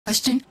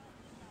Question.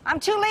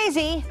 I'm too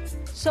lazy,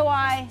 so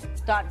I... ...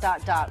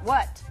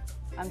 What?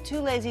 I'm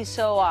too lazy,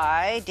 so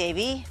I...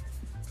 Davey?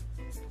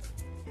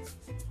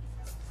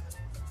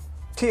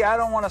 T, I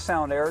don't want to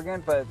sound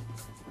arrogant, but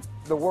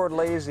the word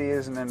lazy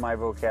isn't in my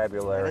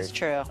vocabulary. That's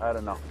true. I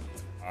don't know.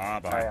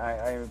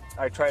 Bye.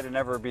 I try to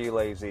never be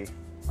lazy.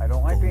 I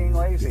don't like being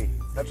lazy.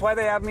 That's why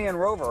they have me in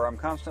Rover. I'm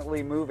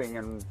constantly moving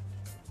and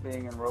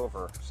being in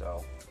Rover,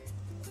 so.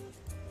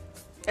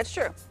 It's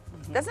true.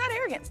 That's not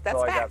arrogance. That's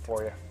all I got fact.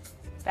 for you.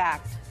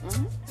 Fact.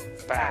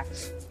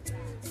 Facts.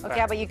 Okay,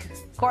 how about you,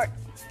 Court?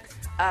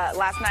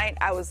 Last night,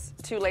 I was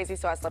too lazy,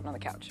 so I slept on the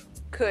couch.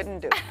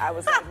 Couldn't do it. I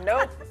was like,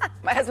 nope.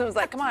 My husband was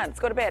like, come on, let's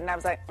go to bed. And I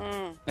was like,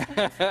 No,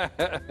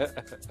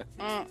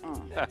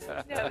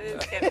 this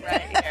is getting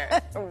right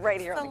here.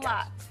 right here It's on a the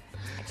couch. lot.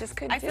 I just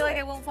couldn't I do feel like it.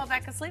 I won't fall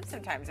back asleep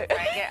sometimes if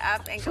I get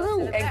up and go True.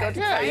 to the And go bed. to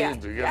Yeah, Yeah.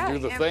 you gotta do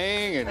the Yeah.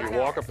 thing, and you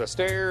walk up the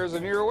stairs,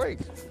 and you're awake.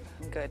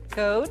 Good.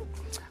 Code?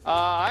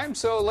 I'm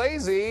so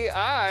lazy.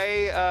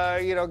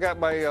 I, got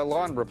my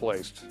lawn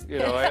replaced.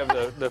 I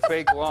have the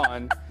fake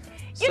lawn.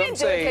 You didn't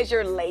do it because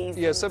you're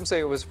lazy. Yeah, some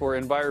say it was for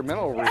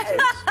environmental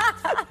reasons.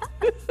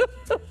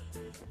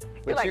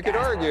 But like, you could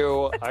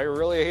argue I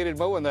really hated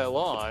mowing that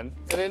lawn,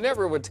 and it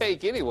never would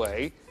take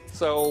anyway.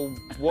 So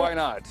why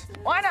not?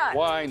 Why not?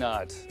 Why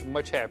not?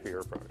 Much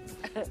happier from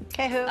it.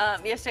 Okay, who?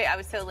 Yesterday, I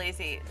was so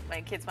lazy.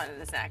 My kids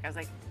wanted a snack. I was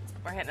like,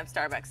 we're hitting up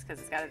Starbucks because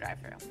it's got a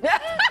drive-through.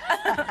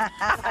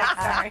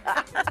 Sorry.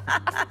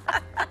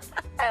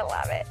 I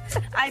love it.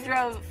 I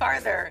drove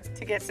farther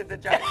to get to the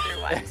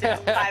drive-through one, too,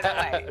 by the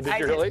way. Did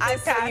you really?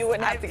 Just so you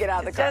wouldn't have to get out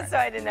of the car. Just so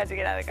I didn't have to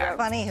get out of the car.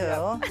 Funny who?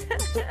 All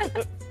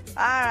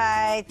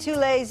right, too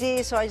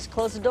lazy, so I just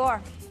close the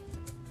door.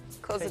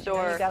 Close the You know,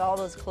 door. you got all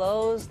those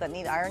clothes that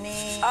need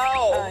ironing.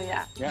 Oh.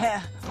 Yeah.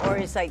 Yeah. Or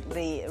it's like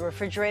the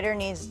refrigerator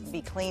needs to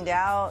be cleaned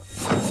out.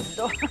 Close the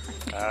door.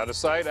 Out of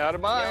sight, out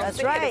of mind. That's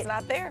See it, right. It's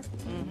not there.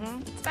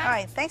 All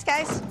right, thanks,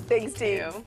 guys. Thanks, Steve. You.